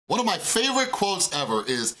One of my favorite quotes ever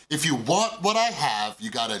is, if you want what I have,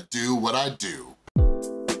 you gotta do what I do.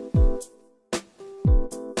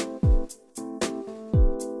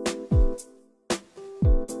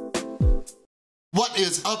 What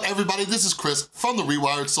is up, everybody? This is Chris from The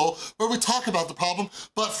Rewired Soul, where we talk about the problem,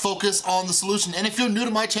 but focus on the solution. And if you're new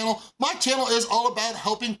to my channel is all about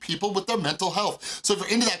helping people with their mental health. So if you're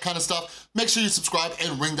into that kind of stuff, make sure you subscribe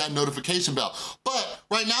and ring that notification bell. But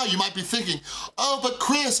right now you might be thinking, oh, but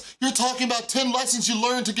Chris, you're talking about 10 lessons you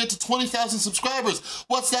learned to get to 20,000 subscribers.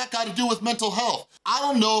 What's that got to do with mental health? I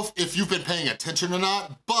don't know if you've been paying attention or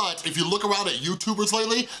not, but if you look around at YouTubers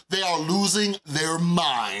lately, they are losing their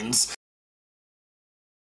minds.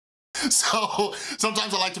 So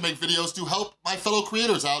sometimes I like to make videos to help my fellow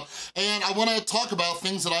creators out, and I wanna talk about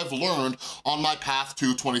things that I've learned on my path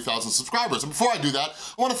to 20,000 subscribers. And before I do that,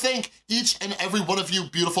 I wanna thank each and every one of you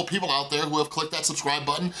beautiful people out there who have clicked that subscribe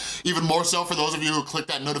button, even more so for those of you who click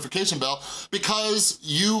that notification bell, because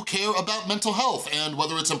you care about mental health, and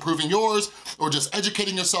whether it's improving yours, or just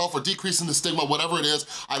educating yourself, or decreasing the stigma, whatever it is,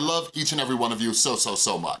 I love each and every one of you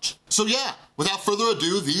so much. So yeah, without further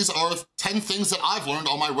ado, these are 10 things that I've learned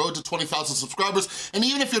on my road to 20,000 subscribers. And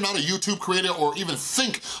even if you're not a YouTube creator or even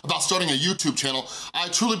think about starting a YouTube channel, I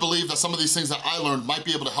truly believe that some of these things that I learned might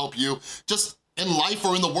be able to help you just in life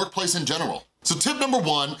or in the workplace in general. So tip number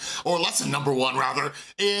one, or lesson number one rather,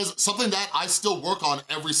 is something that I still work on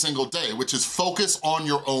every single day, which is focus on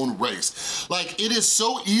your own race. Like, it is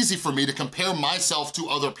so easy for me to compare myself to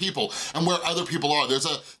other people and where other people are. There's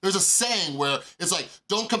a saying where it's like,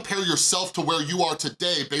 don't compare yourself to where you are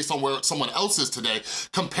today based on where someone else is today.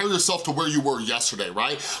 Compare yourself to where you were yesterday,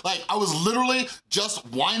 right? Like, I was literally just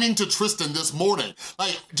whining to Tristan this morning.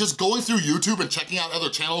 Like, just going through YouTube and checking out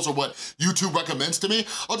other channels or what YouTube recommends to me,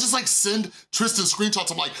 I'll just like send Tristan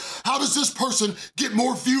screenshots. I'm like, how does this person get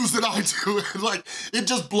more views than I do? And like, it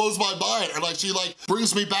just blows my mind. And like, she like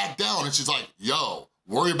brings me back down and she's like, yo,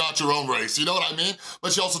 worry about your own race, you know what I mean?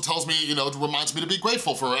 But she also tells me, you know, reminds me to be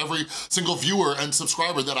grateful for every single viewer and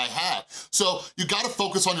subscriber that I have. So you gotta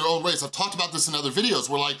focus on your own race. I've talked about this in other videos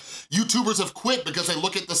where like, YouTubers have quit because they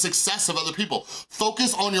look at the success of other people.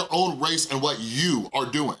 Focus on your own race and what you are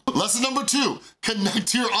doing. Lesson number two, connect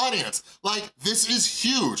to your audience. Like, this is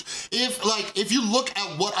huge. If you look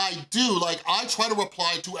at what I do, like, I try to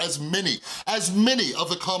reply to as many of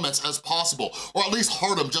the comments as possible, or at least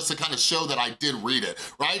heart them just to kind of show that I did read it,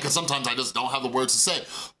 right? Because sometimes I just don't have the words to say.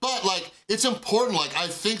 But like, it's important, like, I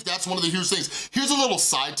think that's one of the huge things. Here's a little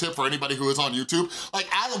side tip for anybody who is on YouTube. Like,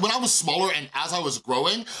 when I was smaller and as I was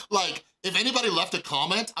growing, like, if anybody left a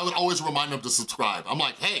comment, I would always remind them to subscribe. I'm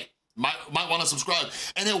like, hey, might wanna subscribe.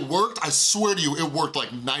 And it worked, I swear to you, it worked like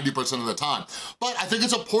 90% of the time. But I think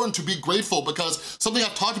it's important to be grateful because something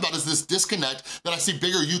I've talked about is this disconnect that I see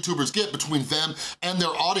bigger YouTubers get between them and their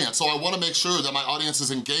audience. So I wanna make sure that my audience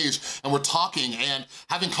is engaged and we're talking and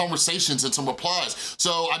having conversations and some replies.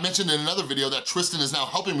 So I mentioned in another video that Tristan is now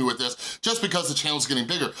helping me with this just because the channel's getting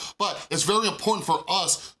bigger. But it's very important for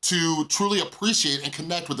us to truly appreciate and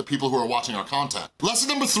connect with the people who are watching our content. Lesson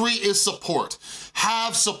number three is support.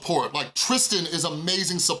 Have support. Like, Tristan is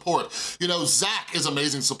amazing support. You know, Zach is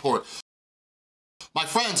amazing support. My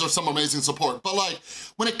friends are some amazing support, but like,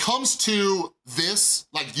 when it comes to this,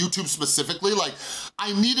 like YouTube specifically, like,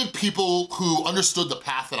 I needed people who understood the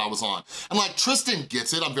path that I was on. And like, Tristan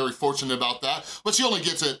gets it, I'm very fortunate about that, but she only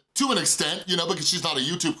gets it to an extent, you know, because she's not a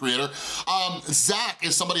YouTube creator. Zach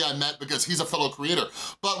is somebody I met because he's a fellow creator.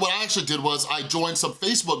 But what I actually did was I joined some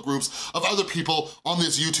Facebook groups of other people on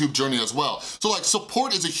this YouTube journey as well. So like,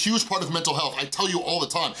 support is a huge part of mental health. I tell you all the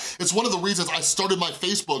time. It's one of the reasons I started my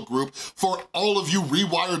Facebook group for all of you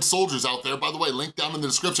Rewired soldiers out there. By the way, link down in the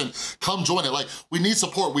description, come join it. Like, we need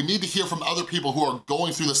support. We need to hear from other people who are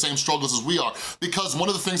going through the same struggles as we are, because one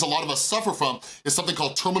of the things a lot of us suffer from is something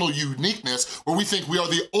called terminal uniqueness, where we think we are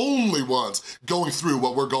the only ones going through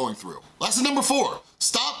what we're going through. Lesson number four,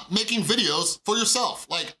 stop making videos for yourself.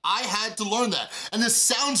 Like, I had to learn that. And this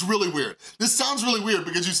sounds really weird. This sounds really weird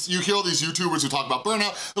because you hear all these YouTubers who talk about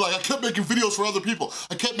burnout. They're like, I kept making videos for other people.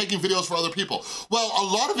 I kept making videos for other people. Well, a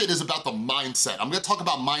lot of it is about the mindset. I'm gonna talk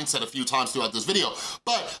about mindset a few times throughout this video.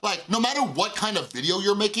 But like, no matter what kind of video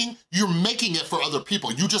you're making it for other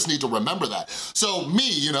people. You just need to remember that. So me,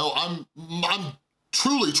 you know, I'm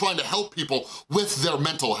truly trying to help people with their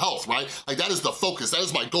mental health, right? Like, that is the focus, that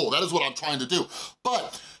is my goal, that is what I'm trying to do.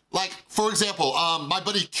 But Like, for example, my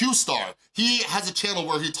buddy Q-Star, he has a channel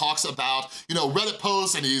where he talks about, you know, Reddit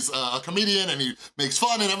posts, and he's a comedian and he makes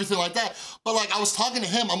fun and everything like that. But like, I was talking to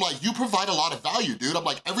him, I'm like, you provide a lot of value, dude. I'm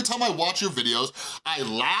like, every time I watch your videos, I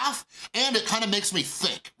laugh and it kind of makes me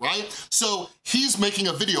think, right? So he's making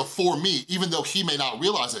a video for me, even though he may not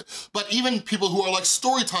realize it. But even people who are like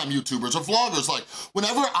storytime YouTubers or vloggers, like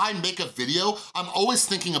whenever I make a video, I'm always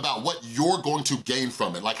thinking about what you're going to gain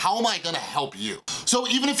from it. Like, how am I gonna help you? So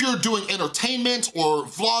even if you're doing entertainment or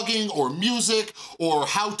vlogging or music or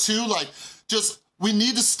how-to, like, just, we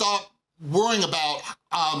need to stop worrying about,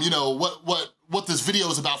 you know, what this video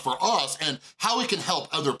is about for us and how it can help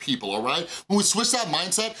other people, all right? When we switch that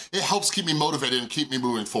mindset, it helps keep me motivated and keep me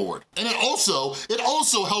moving forward. And it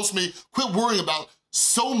also helps me quit worrying about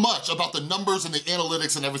so much about the numbers and the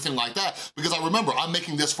analytics and everything like that, because I remember I'm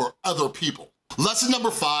making this for other people. Lesson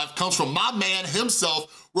number 5 comes from my man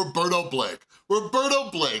himself, Roberto Blake. Roberto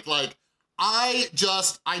Blake, like, I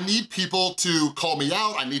need people to call me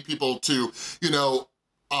out. I need people to, you know,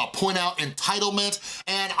 point out entitlement.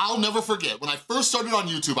 And I'll never forget, when I first started on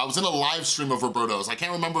YouTube, I was in a live stream of Roberto's. I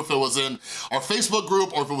can't remember if it was in our Facebook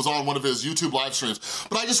group or if it was on one of his YouTube live streams,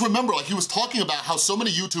 but I just remember, like, he was talking about how so many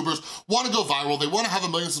YouTubers wanna go viral, they wanna have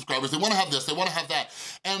 1 million subscribers, they wanna have this, they wanna have that.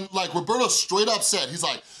 And like, Roberto straight up said, he's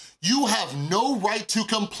like, you have no right to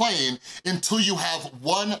complain until you have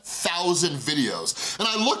 1,000 videos. And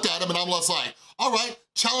I looked at him and I was like, all right,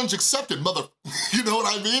 challenge accepted, mother, you know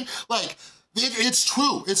what I mean? Like, it's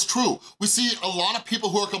true, it's true. We see a lot of people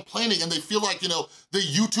who are complaining and they feel like, you know, the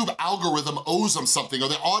YouTube algorithm owes them something or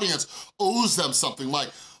the audience owes them something. Like,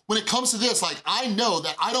 when it comes to this, like, I know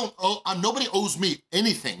that nobody owes me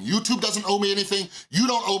anything. YouTube doesn't owe me anything. You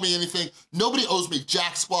don't owe me anything. Nobody owes me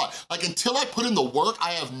jack squat. Like, until I put in the work, I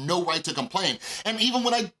have no right to complain. And even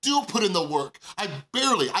when I do put in the work, I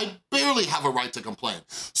barely have a right to complain.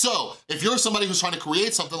 So if you're somebody who's trying to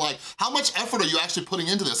create something, like, how much effort are you actually putting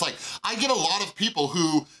into this? Like, I get a lot of people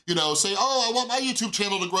who, you know, say, oh, I want my YouTube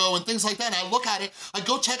channel to grow and things like that. And I look at it, I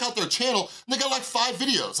go check out their channel, and they got like 5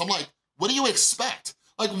 videos. I'm like, what do you expect?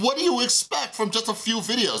 Like, what do you expect from just a few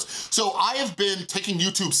videos? So I have been taking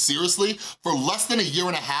YouTube seriously for less than 1.5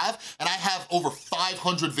 years, and I have over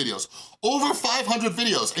 500 videos. Over 500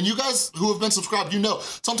 videos. And you guys who have been subscribed, you know,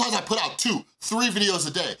 sometimes I put out 2, 3 videos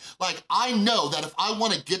a day. Like, I know that if I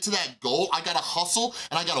wanna get to that goal, I gotta hustle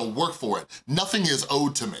and I gotta work for it. Nothing is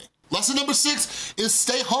owed to me. Lesson number 6 is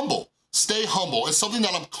stay humble. Stay humble. It's something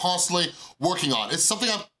that I'm constantly working on. It's something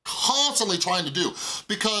I'm constantly trying to do,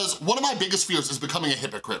 because one of my biggest fears is becoming a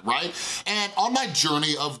hypocrite, right? And on my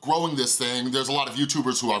journey of growing this thing, there's a lot of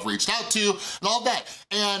YouTubers who I've reached out to and all that.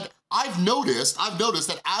 And I've noticed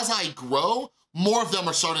that as I grow, more of them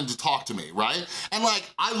are starting to talk to me, right? And like,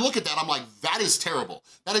 I look at that, I'm like, that is terrible.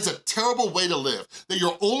 That is a terrible way to live, that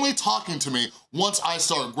you're only talking to me once I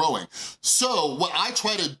start growing. So what I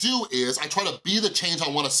try to do is, I try to be the change I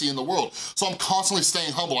wanna see in the world. So I'm constantly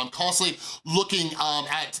staying humble. I'm constantly looking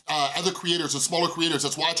at other creators and smaller creators.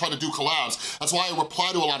 That's why I try to do collabs. That's why I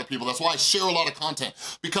reply to a lot of people. That's why I share a lot of content,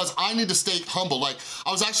 because I need to stay humble. Like,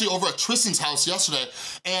 I was actually over at Tristan's house yesterday,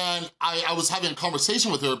 and I was having a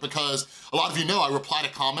conversation with her, because a lot of you know I reply to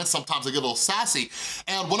comments, sometimes I get a little sassy,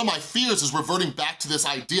 and one of my fears is reverting back to this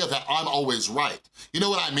idea that I'm always right. You know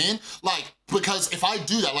what I mean? Like, because if I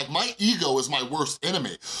do that, like, my ego is my worst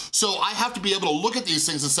enemy. So I have to be able to look at these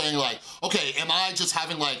things and saying like, okay, am I just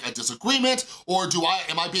having like a disagreement, or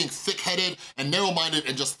am I being thick-headed and narrow-minded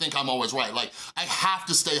and just think I'm always right? Like, I have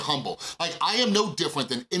to stay humble. Like, I am no different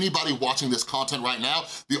than anybody watching this content right now.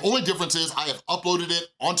 The only difference is I have uploaded it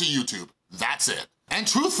onto YouTube. That's it. And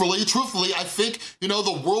truthfully, I think, you know,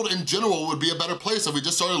 the world in general would be a better place if we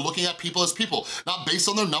just started looking at people as people, not based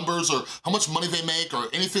on their numbers or how much money they make or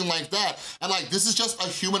anything like that. And like, this is just a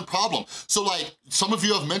human problem. So like, some of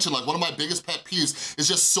you have mentioned, like, one of my biggest pet peeves is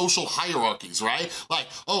just social hierarchies, right? Like,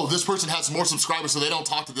 oh, this person has more subscribers so they don't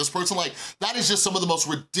talk to this person. Like, that is just some of the most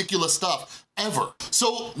ridiculous stuff ever.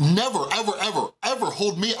 So never, ever, ever, ever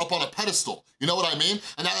hold me up on a pedestal. You know what I mean?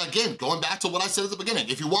 And now again, going back to what I said at the beginning,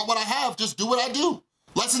 if you want what I have, just do what I do.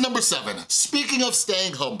 Lesson number 7, speaking of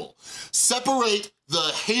staying humble, separate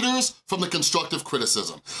the haters from the constructive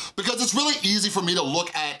criticism. Because it's really easy for me to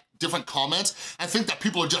look at different comments and think that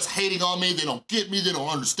people are just hating on me, they don't get me, they don't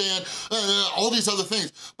understand, all these other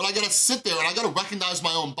things. But I gotta sit there and I gotta recognize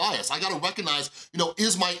my own bias. I gotta recognize, you know,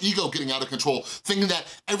 is my ego getting out of control, thinking that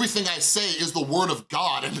everything I say is the word of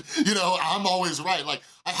God and, you know, I'm always right. Like,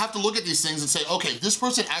 I have to look at these things and say, okay, this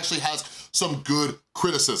person actually has some good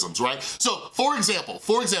criticisms, right? So, for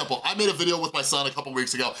example, I made a video with my son a couple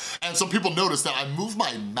weeks ago, and some people noticed that I moved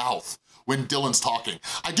my mouth when Dylan's talking.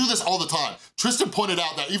 I do this all the time. Tristan pointed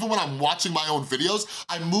out that even when I'm watching my own videos,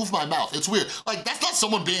 I move my mouth. It's weird. Like, that's not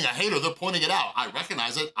someone being a hater, they're pointing it out. I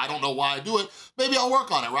recognize it, I don't know why I do it. Maybe I'll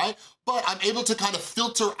work on it, right? But I'm able to kind of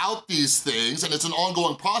filter out these things, and it's an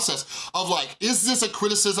ongoing process of like, is this a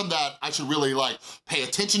criticism that I should really like pay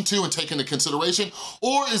attention to and take into consideration?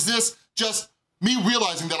 Or is this just me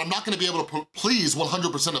realizing that I'm not gonna be able to please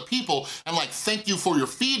 100% of people and like, thank you for your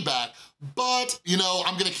feedback, but you know,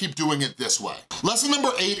 I'm gonna keep doing it this way. Lesson number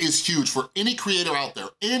 8 is huge for any creator out there.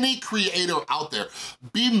 Any creator out there,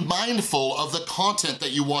 be mindful of the content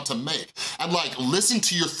that you want to make and like listen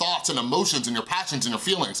to your thoughts and emotions and your passions and your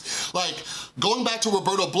feelings. Like going back to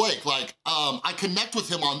Roberto Blake, like I connect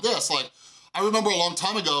with him on this. Like I remember a long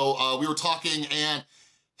time ago, we were talking and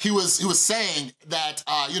he was saying that,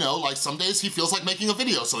 you know, like some days he feels like making a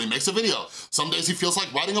video, so he makes a video. Some days he feels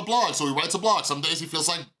like writing a blog, so he writes a blog. Some days he feels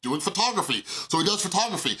like doing photography, so he does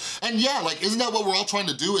photography. And yeah, like, isn't that what we're all trying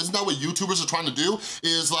to do? Isn't that what YouTubers are trying to do?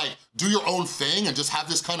 Is like, do your own thing and just have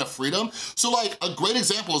this kind of freedom? So like, a great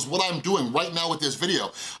example is what I'm doing right now with this video.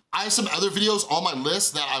 I have some other videos on my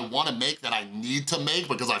list that I wanna make, that I need to make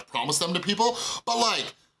because I've promised them to people, but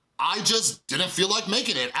like, I just didn't feel like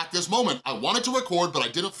making it at this moment. I wanted to record, but I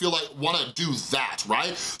didn't feel like wanna do that,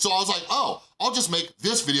 right? So I was like, oh, I'll just make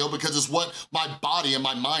this video because it's what my body and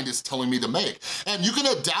my mind is telling me to make. And you can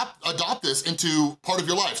adopt this into part of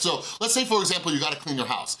your life. So let's say, for example, you gotta clean your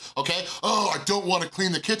house, okay? Oh, I don't wanna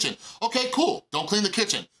clean the kitchen. Okay, cool, don't clean the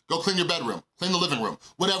kitchen. Go clean your bedroom, clean the living room,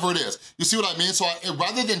 whatever it is. You see what I mean? So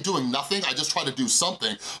rather than doing nothing, I just try to do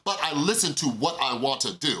something, but I listen to what I want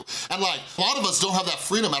to do. And like, a lot of us don't have that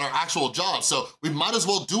freedom at our actual job, so we might as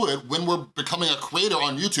well do it when we're becoming a creator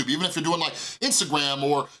on YouTube, even if you're doing like Instagram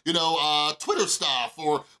or, you know, Twitter stuff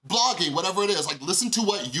or blogging, whatever it is. Like, listen to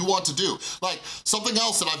what you want to do. Like, something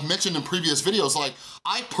else that I've mentioned in previous videos, like,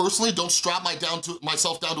 I personally don't strap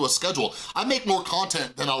myself down to a schedule. I make more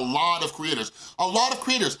content than a lot of creators,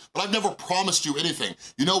 but I've never promised you anything.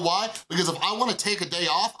 You know why? Because if I wanna take a day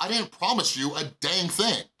off, I didn't promise you a dang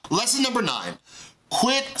thing. Lesson number 9,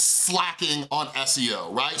 quit slacking on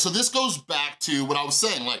SEO, right? So this goes back to what I was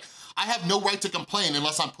saying, like, I have no right to complain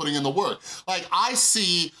unless I'm putting in the work. Like, I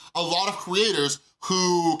see a lot of creators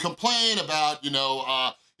who complain about,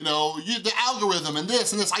 the algorithm and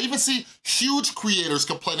this and this. I even see huge creators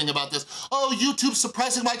complaining about this. Oh, YouTube's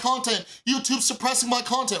suppressing my content. YouTube's suppressing my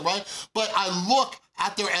content, right? But I look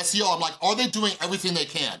at their SEO, I'm like, are they doing everything they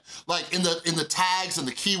can? Like in the tags and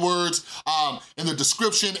the keywords, in the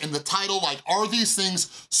description, in the title, like, are these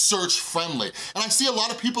things search friendly? And I see a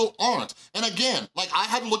lot of people aren't. And again, like, I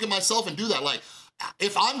had to look at myself and do that. Like,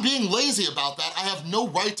 if I'm being lazy about that, I have no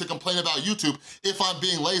right to complain about YouTube if I'm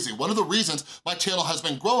being lazy. One of the reasons my channel has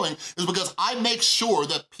been growing is because I make sure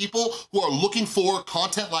that people who are looking for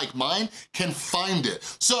content like mine can find it.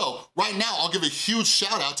 So right now, I'll give a huge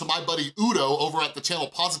shout out to my buddy Udo over at the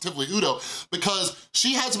channel Positively Udo, because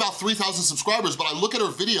she has about 3,000 subscribers, but I look at her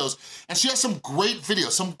videos and she has some great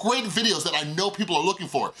videos that I know people are looking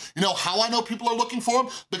for. You know how I know people are looking for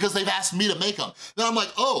them? Because they've asked me to make them. Then I'm like,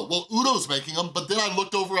 oh, well, Udo's making them, but then I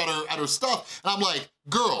looked over at her stuff and I'm like,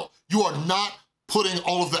 girl, you are not putting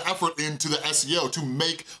all of the effort into the SEO to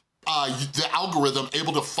make the algorithm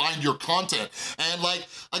able to find your content. And like,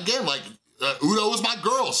 again, like, Udo is my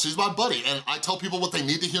girl, she's my buddy, and I tell people what they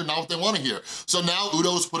need to hear, not what they wanna hear. So now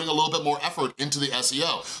Udo is putting a little bit more effort into the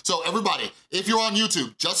SEO. So everybody, if you're on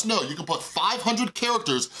YouTube, just know you can put 500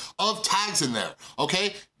 characters of tags in there,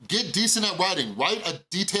 okay? Get decent at writing, write a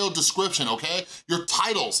detailed description, okay? Your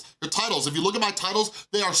titles, if you look at my titles,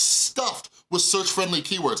 they are stuffed with search-friendly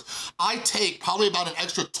keywords. I take probably about an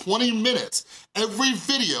extra 20 minutes every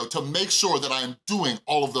video to make sure that I am doing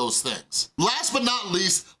all of those things. Last but not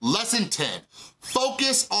least, lesson 10.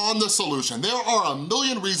 Focus on the solution. There are a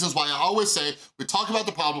million reasons why I always say, we talk about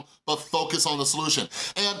the problem, but focus on the solution.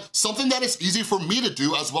 And something that is easy for me to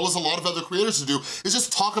do, as well as a lot of other creators to do, is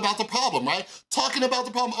just talk about the problem, right? Talking about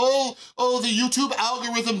the problem, oh, the YouTube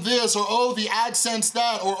algorithm this, or oh, the AdSense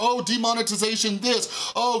that, or oh, demonetization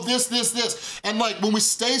this, oh, this. And like, when we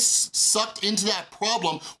stay sucked into that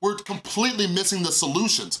problem, we're completely missing the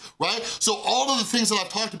solutions, right? So all of the things that I've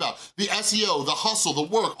talked about, the SEO, the hustle, the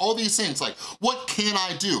work, all these things, like, what can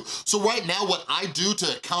I do? So right now, what I do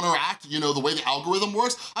to counteract, the way the algorithm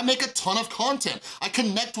works, I make a ton of content. I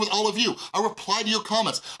connect with all of you. I reply to your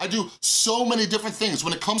comments. I do so many different things.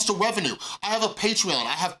 When it comes to revenue, I have a Patreon.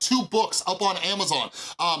 I have 2 books up on Amazon.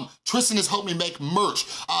 Tristan has helped me make merch.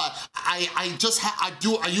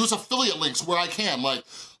 I use affiliate links where I can. Like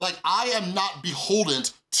I am not beholden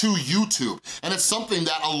to YouTube. And it's something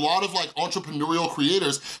that a lot of like entrepreneurial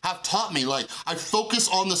creators have taught me. Like, I focus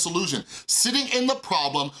on the solution. Sitting in the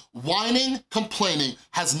problem, whining, complaining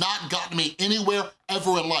has not gotten me anywhere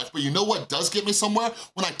ever in life. But you know what does get me somewhere?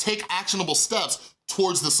 When I take actionable steps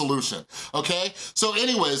towards the solution, okay? So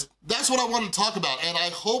anyways, that's what I wanted to talk about, and I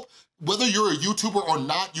hope whether you're a YouTuber or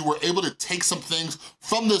not, you were able to take some things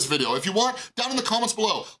from this video. If you want, down in the comments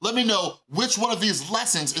below, let me know which one of these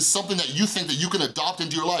lessons is something that you think that you can adopt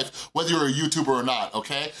into your life, whether you're a YouTuber or not,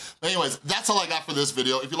 okay? Anyways, that's all I got for this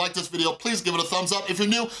video. If you like this video, please give it a thumbs up. If you're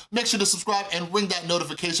new, make sure to subscribe and ring that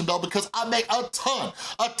notification bell because I make a ton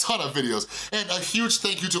of videos. And a huge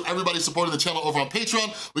thank you to everybody supporting the channel over on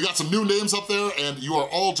Patreon. We got some new names up there and you are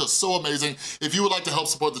all just so amazing. If you would like to help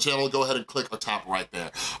support the channel, go ahead and click or tap right there,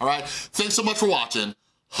 all right? Thanks so much for watching,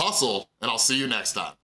 hustle, and I'll see you next time.